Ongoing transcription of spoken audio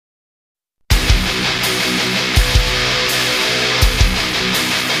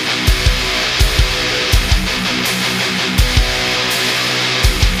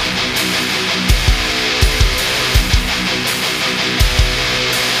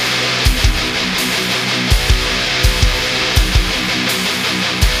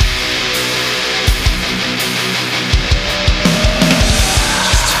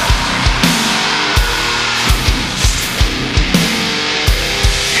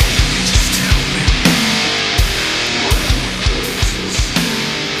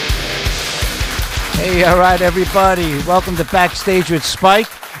Hey, all right, everybody. Welcome to Backstage with Spike.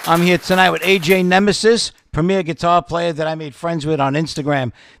 I'm here tonight with AJ Nemesis, premier guitar player that I made friends with on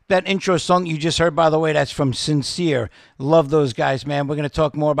Instagram. That intro song you just heard, by the way, that's from Sincere. Love those guys, man. We're going to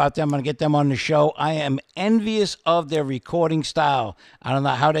talk more about them. I'm going to get them on the show. I am envious of their recording style. I don't know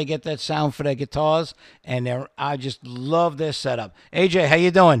how they get that sound for their guitars, and I just love their setup. AJ, how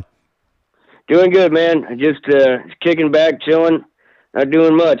you doing? Doing good, man. Just kicking back, chilling, not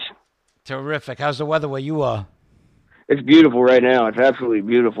doing much. Terrific. How's the weather where you are? It's beautiful right now. It's absolutely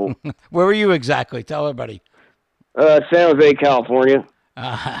beautiful. Where are you exactly? Tell everybody. San Jose, California.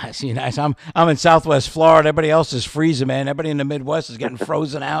 See, nice. I'm in Southwest Florida. Everybody else is freezing, man. Everybody in the Midwest is getting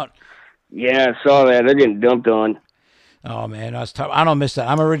frozen out. Yeah, I saw that. They're getting dumped on. Oh man, that's tough. I don't miss that.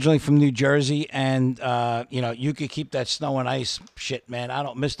 I'm originally from New Jersey, and you could keep that snow and ice shit, man. I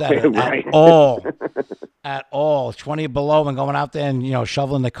don't miss that Right. at all. At all. 20 below and going out there and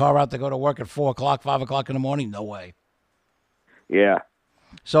shoveling the car out to go to work at 4 o'clock, 5 o'clock in the morning. No way. Yeah.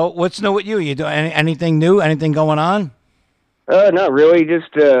 So what's new with you? You doing anything new? Anything going on? Not really.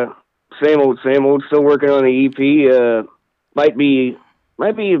 Just same old, same old. Still working on the EP. Might be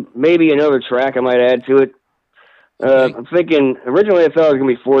maybe another track I might add to it. Okay. I'm thinking, originally I thought it was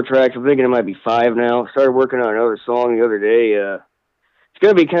going to be 4 tracks. I'm thinking it might be 5 now. Started working on another song the other day. It's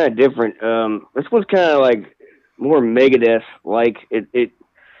going to be kind of different. This one's kind of like more Megadeth-like.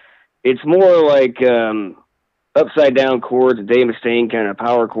 It's more like upside down chords, Dave Mustaine kind of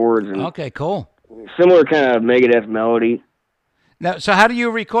power chords. And Okay, cool. similar kind of Megadeth melody. Now, so how do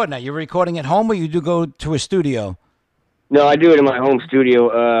you record now? You're recording at home or you do go to a studio? No, I do it in my home studio.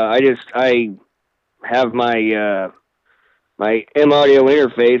 I have my my M audio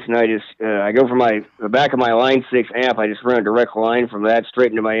interface, and I go from the back of my Line 6 amp. I just run a direct line from that straight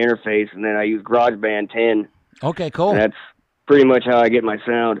into my interface, and then I use GarageBand 10. Okay, cool. And that's pretty much how I get my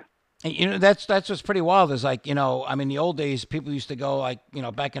sound. And, that's what's pretty wild is like, the old days, people used to go like,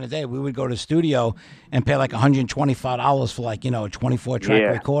 back in the day, we would go to the studio and pay like $125 for like, a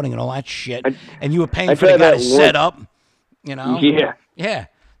 24-track recording and all that shit. And you were paying for the guy to set up, Yeah. Yeah.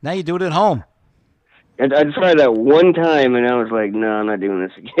 Now you do it at home. And I tried that one time, and I was like, no, I'm not doing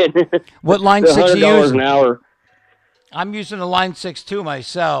this again. What Line 6 are you $100 using? an hour. I'm using the Line 6 too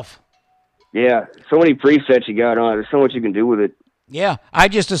myself. Yeah, so many presets you got on it. There's so much you can do with it. Yeah, I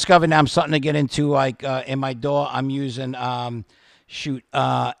just discovered now I'm starting to get into like in my DAW. I'm using amps,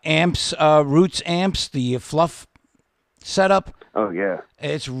 Roots amps, the fluff setup. Oh yeah,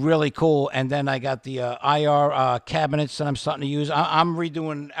 It's really cool. And then I got the IR cabinets that I'm starting to use. I'm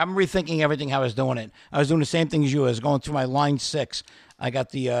rethinking everything how I was doing it. I was doing the same thing as you. I was going through my Line 6. I got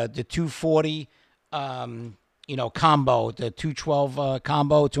the 240 combo, the 212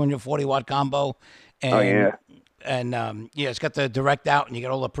 combo, 240 watt combo. And, oh yeah. And it's got the direct out, and you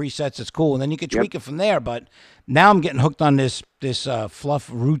got all the presets. It's cool, and then you can tweak it from there. But now I'm getting hooked on this fluff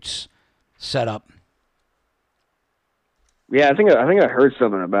Roots setup. Yeah, I think I heard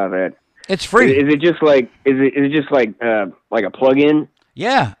something about that. It's free. Is it just like like a plug-in?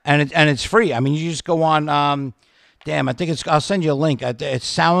 Yeah, and it's free. I mean, you just go on. I think I'll send you a link. It's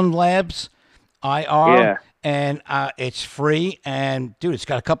Sound Labs IR. Yeah. And it's free, and dude, it's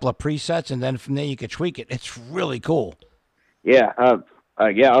got a couple of presets, and then from there you can tweak it. It's really cool. Yeah,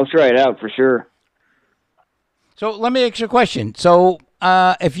 I'll try it out for sure. So let me ask you a question. So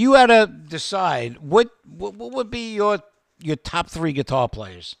if you had to decide, what would be your top 3 guitar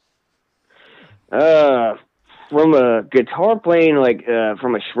players? From a guitar playing, like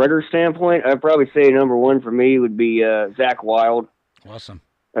from a shredder standpoint, I'd probably say number 1 for me would be Zakk Wylde. Awesome.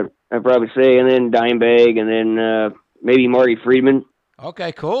 I'd probably say, and then Dimebag, and then maybe Marty Friedman.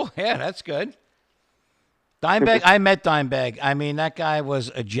 Okay, cool. Yeah, that's good. Dimebag, I met Dimebag. I mean, that guy was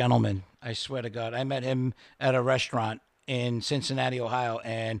a gentleman. I swear to God. I met him at a restaurant in Cincinnati, Ohio,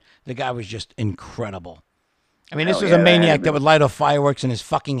 and the guy was just incredible. I mean, this was a maniac that would light off fireworks in his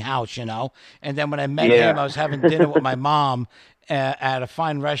fucking house, And then when I met him, I was having dinner with my mom at a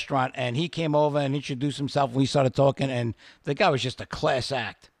fine restaurant, and he came over and introduced himself, and we started talking, and the guy was just a class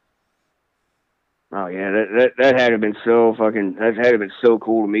act. Oh yeah, that had to have been so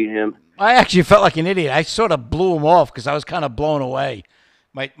cool to meet him. I actually felt like an idiot. I sort of blew him off because I was kind of blown away.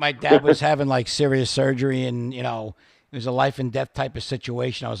 My dad was having like serious surgery, and it was a life and death type of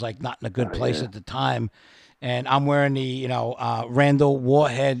situation. I was like not in a good place at the time. And I'm wearing the, Randall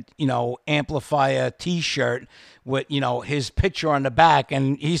Warhead, amplifier T-shirt with, his picture on the back.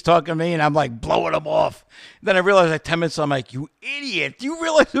 And he's talking to me, and I'm like blowing him off. Then I realized like 10 minutes, I'm like, you idiot. Do you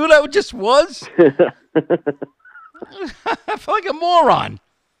realize who that just was? I feel like a moron.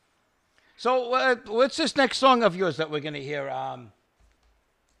 So what's this next song of yours that we're going to hear?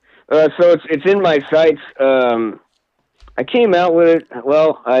 So it's in my sights. I came out with it.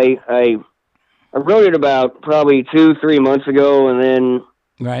 Well, I wrote it about probably 2-3 months ago, and then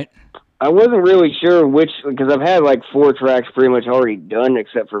Right. I wasn't really sure which, because I've had like 4 tracks pretty much already done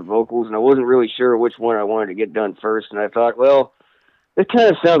except for vocals, and I wasn't really sure which one I wanted to get done first. And I thought, well, this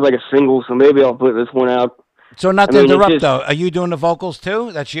kind of sounds like a single, so maybe I'll put this one out. So not to interrupt, though, are you doing the vocals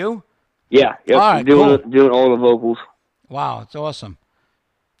too? That's you? Yeah, yep. All right, doing all the vocals. Wow, it's awesome.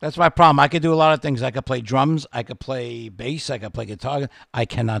 That's my problem. I could do a lot of things. I could play drums. I could play bass. I could play guitar. I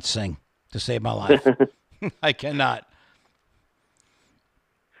cannot sing to save my life. I cannot.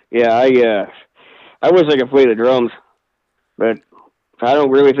 Yeah, I wish I could play the drums, but I don't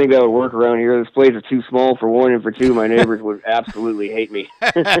really think that would work around here. This place is too small for one, and for two, my neighbors would absolutely hate me.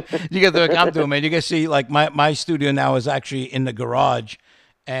 You get to come to, man. You can see, like, my studio now is actually in the garage,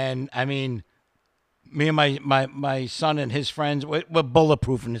 and I mean, me and my son and his friends, we're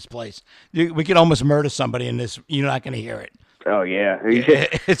bulletproof in this place. We could almost murder somebody in this. You're not going to hear it. Oh yeah,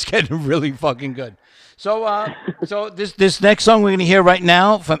 it's getting really fucking good. So, so this next song we're going to hear right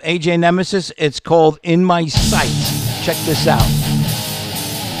now from AJ Nemesis, it's called "In My Sight." Check this out.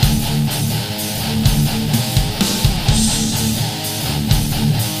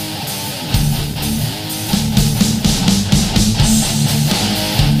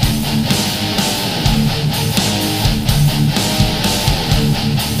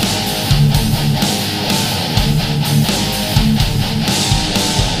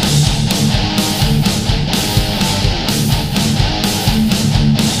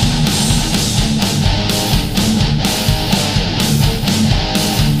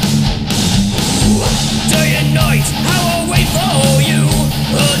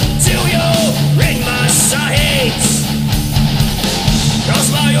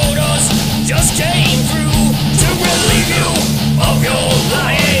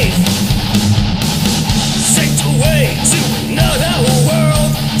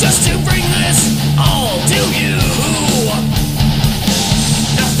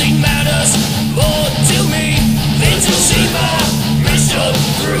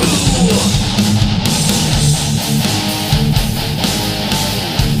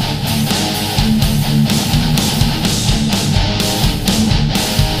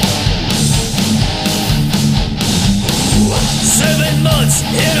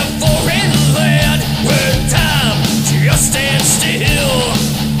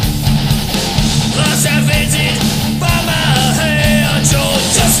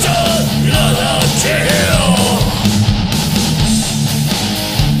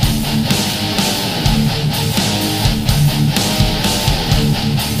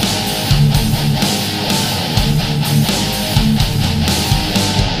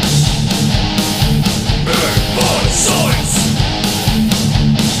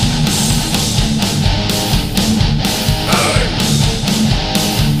 Hey!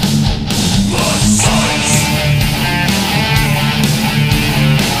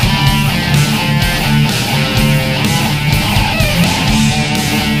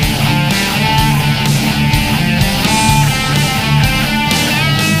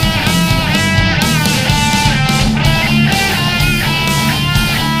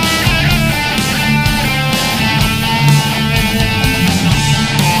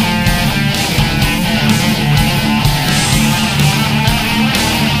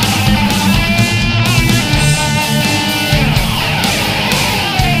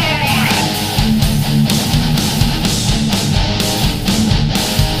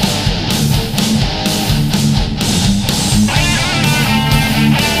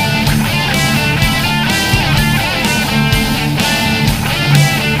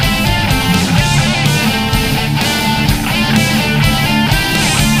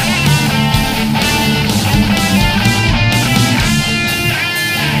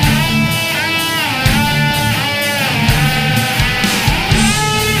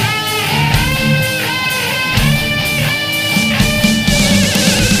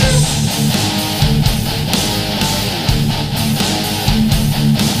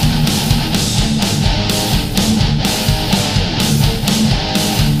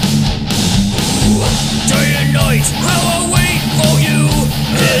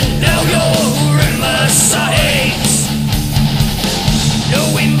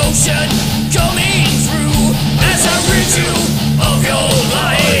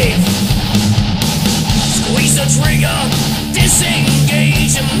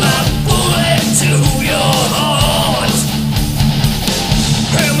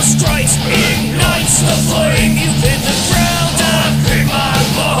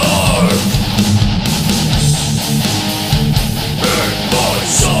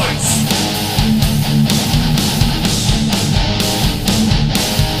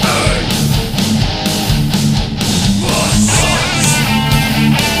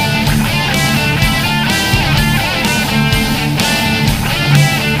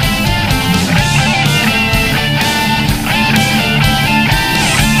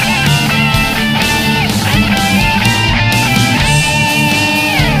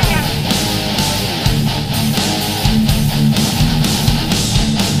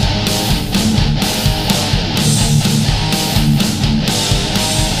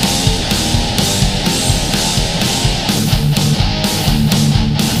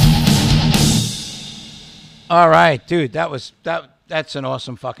 All right, dude. That's an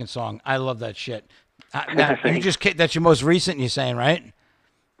awesome fucking song. I love that shit. Now, that's your most recent, you're saying, right?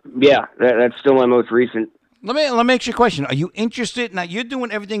 Yeah, that's still my most recent. Let me ask you a question. Are you interested? Now, you're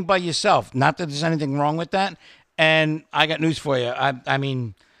doing everything by yourself. Not that there's anything wrong with that. And I got news for you. I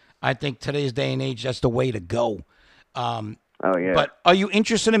mean, I think today's day and age, that's the way to go. Oh yeah. But are you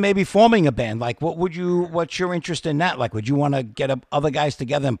interested in maybe forming a band? Like, what's your interest in that? Like, would you want to get other guys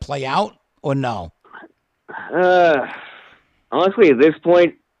together and play out, or no? Honestly, at this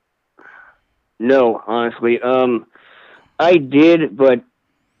point, no. Honestly, I did, but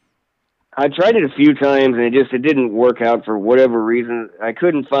I tried it a few times, and it didn't work out for whatever reason. I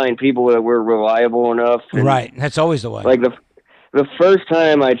couldn't find people that were reliable enough. Right, that's always the way. Like the first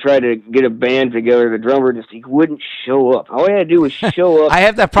time I tried to get a band together, the drummer he wouldn't show up. All he had to do was show up. I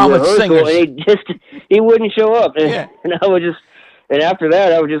have that problem with singers. And he wouldn't show up. And, and and after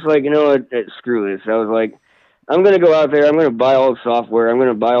that, I was just like, you know what, screw this. I was like, I'm going to go out there, I'm going to buy all the software, I'm going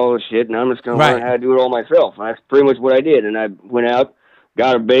to buy all the shit, and I'm just going to learn how to do it all myself. And that's pretty much what I did. And I went out,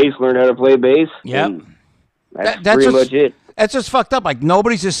 got a bass, learned how to play bass. Yep. That's pretty much it. That's just fucked up. Like,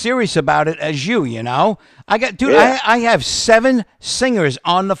 nobody's as serious about it as you, you know? I have 7 singers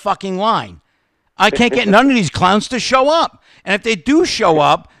on the fucking line. I can't get none of these clowns to show up. And if they do show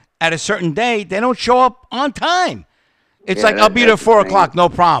up at a certain day, they don't show up on time. It's like, I'll be there 4 o'clock, no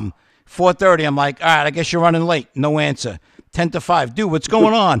problem. 4:30, I'm like, all right, I guess you're running late. No answer. 10 to 5. Dude, what's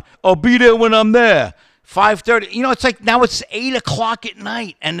going on? I'll be there when I'm there. 5:30. You know, it's like now it's 8 o'clock at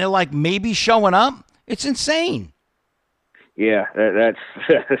night, and they're like maybe showing up. It's insane. Yeah, that's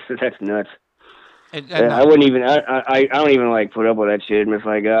nuts. I wouldn't even. I don't even like put up with that shit. It's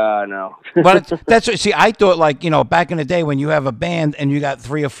like, no. But that's what. See, I thought, like, you know, back in the day when you have a band and you got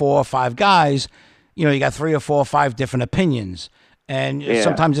 3 or 4 or 5 guys, you know, you got 3 or 4 or 5 different opinions, and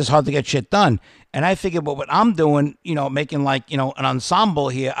sometimes it's hard to get shit done. And I figured, well, what I'm doing, you know, making like, you know, an ensemble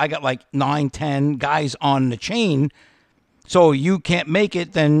here. I got like 9, 10 guys on the chain. So you can't make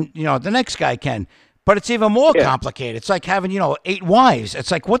it, then, you know, the next guy can. But it's even more complicated. It's like having, you know, 8 wives.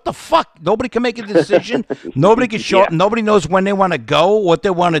 It's like, what the fuck? Nobody can make a decision. Nobody can show up. Nobody knows when they want to go, what they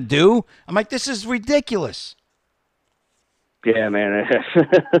want to do. I'm like, this is ridiculous. Yeah, man.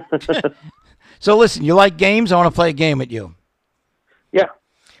 So listen, you like games? I want to play a game with you. Yeah.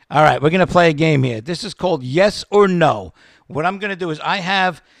 All right, we're going to play a game here. This is called Yes or No. What I'm going to do is I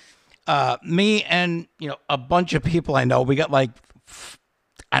have me and, you know, a bunch of people I know. We got like,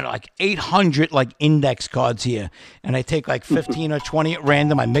 I don't know, like 800 like index cards here. And I take like 15 or 20 at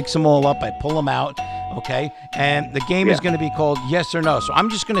random. I mix them all up. I pull them out. Okay. And the game is going to be called Yes or No. So I'm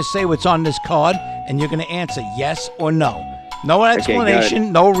just going to say what's on this card, and you're going to answer yes or no. No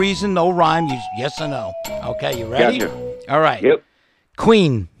explanation, no reason, no rhyme. You yes or no. Okay, you ready? Gotcha. All right. Yep.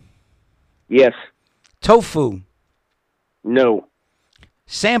 Queen. Yes. Tofu. No.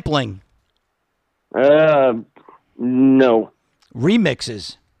 Sampling. No.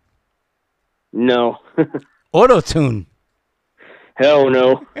 Remixes. No. Auto-tune. Hell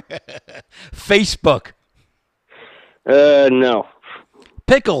no. Facebook. No.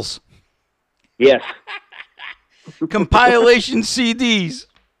 Pickles. Yes. Compilation CDs.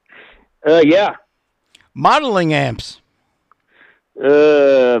 Yeah. Modeling amps.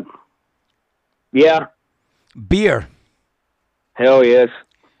 Yeah. Beer. Hell yes.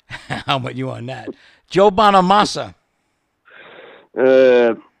 How about you on that? Joe Bonamassa.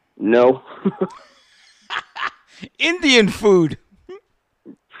 No. Indian food.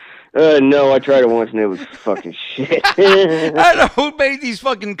 No, I tried it once and it was fucking shit. I don't know who made these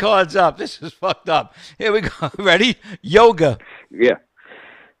fucking cards up. This is fucked up. Here we go. Ready? Yoga. Yeah.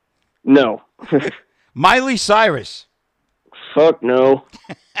 No. Miley Cyrus. Fuck no.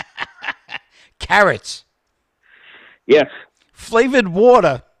 Carrots. Yes. Flavored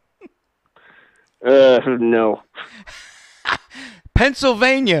water. No.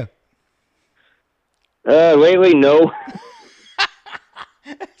 Pennsylvania. Lately, no.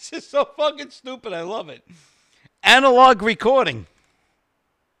 This is so fucking stupid. I love it. Analog recording.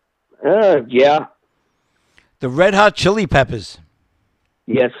 Yeah. The Red Hot Chili Peppers.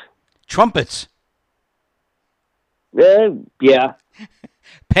 Yes. Trumpets. Yeah.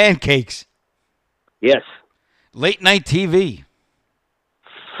 Pancakes. Yes. Late night TV.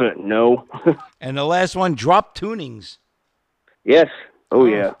 No. And the last one, drop tunings. Yes. Oh,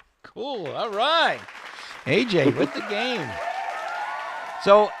 yeah. Cool. All right. AJ, with the game.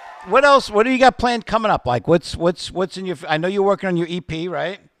 So, what else? What do you got planned coming up? Like, what's in your? I know you're working on your EP,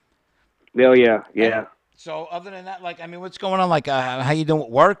 right? Oh yeah, yeah. So, other than that, like, I mean, what's going on? Like, how you doing with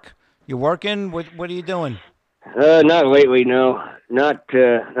work? You working? What are you doing? Not lately, no. not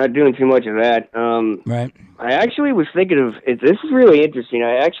doing too much of that. Right. I actually was thinking of this is really interesting.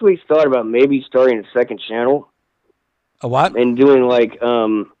 I actually thought about maybe starting a second channel. A what? And doing like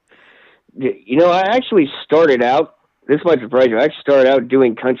I actually started out. This might surprise you. I actually started out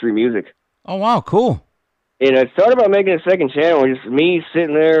doing country music. Oh wow, cool. And I thought about making a second channel, just me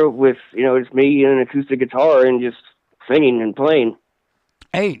sitting there with just me and an acoustic guitar and just singing and playing.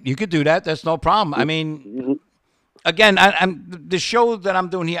 Hey, you could do that. That's no problem. I mean, again, I'm the show that I'm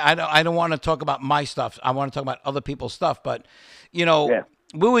doing here. I don't want to talk about my stuff. I want to talk about other people's stuff. But Yeah.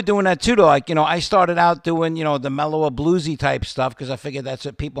 we were doing that too. Though, like I started out doing the mellower bluesy type stuff because I figured that's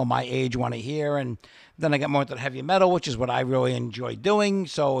what people my age want to hear, and then I got more into the heavy metal, which is what I really enjoy doing.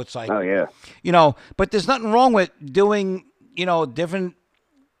 So it's like, Oh yeah. But there's nothing wrong with doing different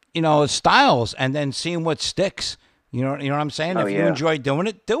styles and then seeing what sticks. You know what I'm saying? Oh, If you yeah. enjoy doing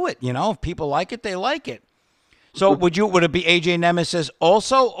it, do it. If people like it, they like it. So would it be AJ Nemesis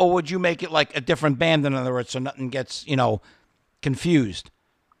also, or would you make it like a different band, in other words, so nothing gets confused?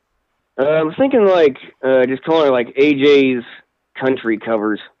 I'm thinking like just calling it like AJ's country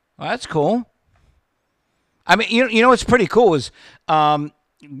covers. Well, that's cool. I mean, what's pretty cool is,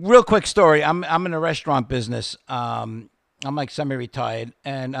 real quick story. I'm in the restaurant business. I'm like semi-retired,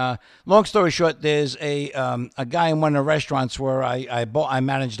 and long story short, there's a guy in one of the restaurants where I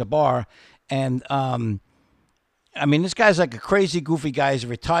managed a bar, and I mean, this guy's like a crazy goofy guy. He's a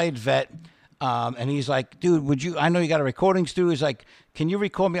retired vet, and he's like, dude, I know you got a recording studio. He's like, can you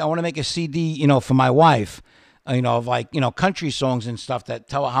record me? I want to make a CD, for my wife, of like country songs and stuff that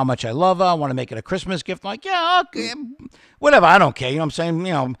tell her how much I love her. I want to make it a Christmas gift. I'm like, yeah, okay, whatever. I don't care. You know what I'm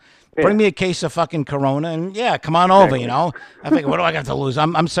saying? Bring me a case of fucking Corona and come on over, I think, what do I got to lose?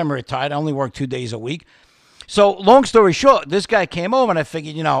 I'm semi-retired. I only work 2 days a week. So long story short, this guy came over and I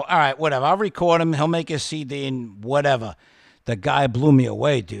figured, all right, whatever. I'll record him. He'll make a CD and whatever. The guy blew me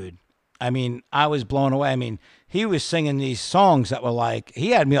away, dude. I mean, I was blown away. I mean, he was singing these songs that were like, he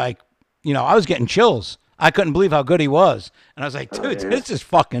had me like, I was getting chills. I couldn't believe how good he was. And I was like, dude, this is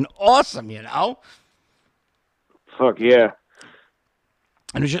fucking awesome, Fuck yeah.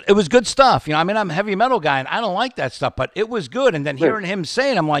 And it was good stuff. I'm a heavy metal guy, and I don't like that stuff, but it was good. And then hearing him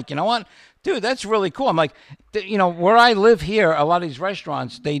say it, I'm like, you know what? Dude, that's really cool. I'm like, where I live here, a lot of these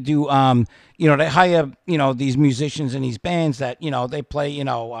restaurants, they do, they hire, these musicians and these bands that, they play,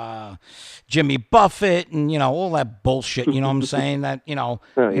 Jimmy Buffett and, all that bullshit, you know what I'm saying? That,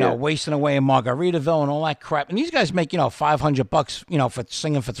 wasting away in Margaritaville and all that crap. And these guys make, $500, for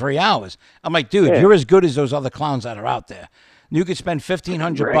singing for 3 hours. I'm like, dude, you're as good as those other clowns that are out there. You could spend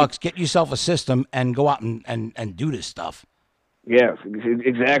 $1,500, get yourself a system, and go out and do this stuff. Yeah,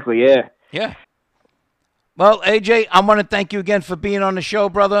 exactly. Yeah. Yeah. Well, AJ, I want to thank you again for being on the show,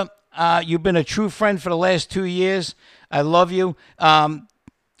 brother. You've been a true friend for the last 2 years. I love you. When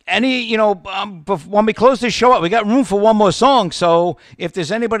we close this show up, we got room for one more song. So if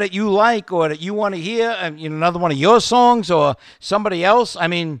there's anybody that you like or that you want to hear, another one of your songs or somebody else, I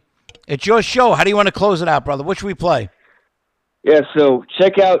mean, it's your show. How do you want to close it out, brother? What should we play? Yeah, so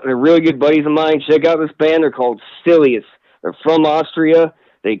check out, they're really good buddies of mine. Check out this band. They're called Silius. They're from Austria.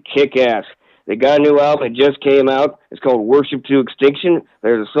 They kick ass. They got a new album. It just came out. It's called Worship to Extinction.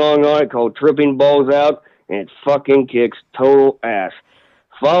 There's a song on it called Tripping Balls Out, and it fucking kicks total ass.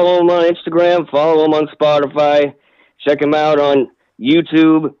 Follow them on Instagram. Follow them on Spotify. Check them out on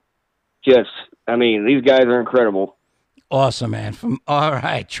YouTube. These guys are incredible. Awesome, man. All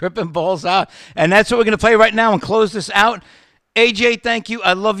right, Tripping Balls Out. And that's what we're going to play right now and close this out. AJ, thank you.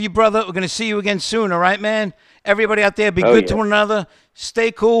 I love you, brother. We're going to see you again soon, all right, man? Everybody out there, be good to one another.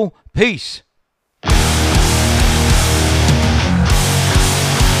 Stay cool. Peace.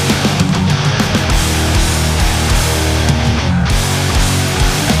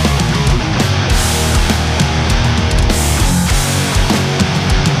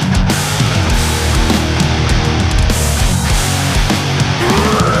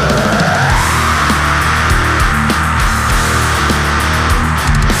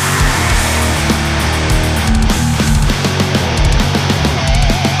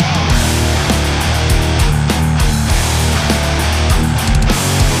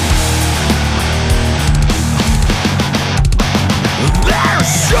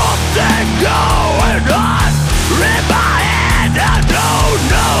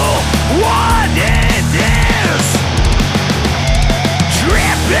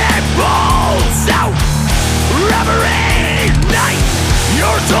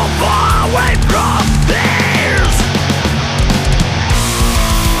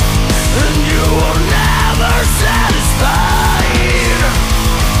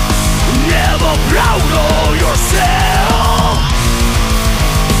 Proud of yourself.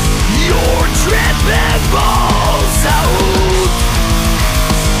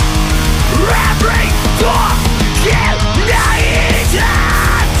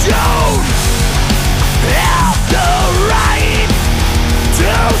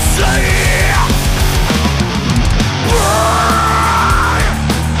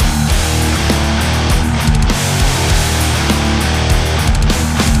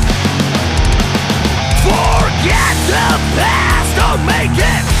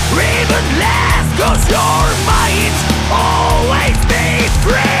 'cause your might always be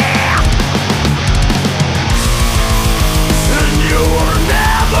free, and you were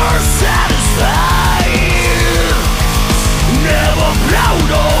never satisfied, never proud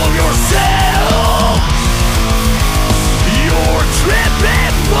of yourself. You're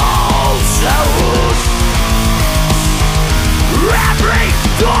tripping balls out. Every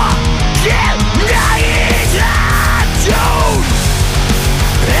thought can night I don't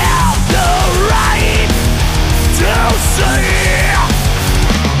have the right to see.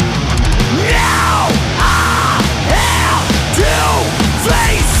 Now I have to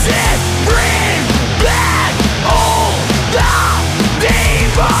face it, bring back all the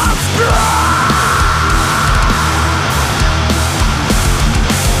demons from.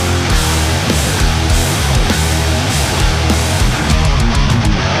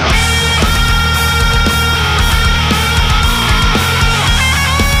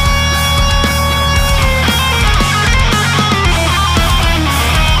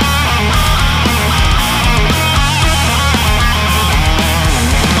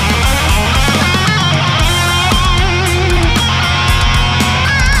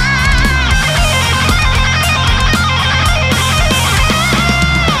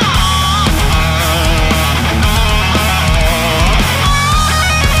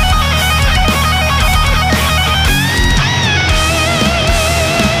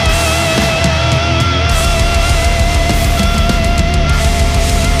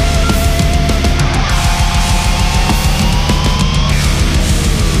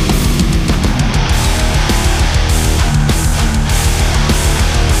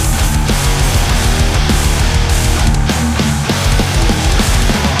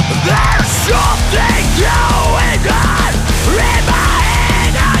 There's something going on in my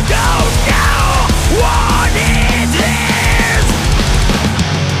head, I don't know what it is,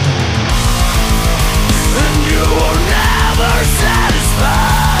 and you are never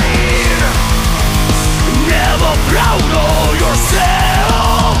satisfied, never proud of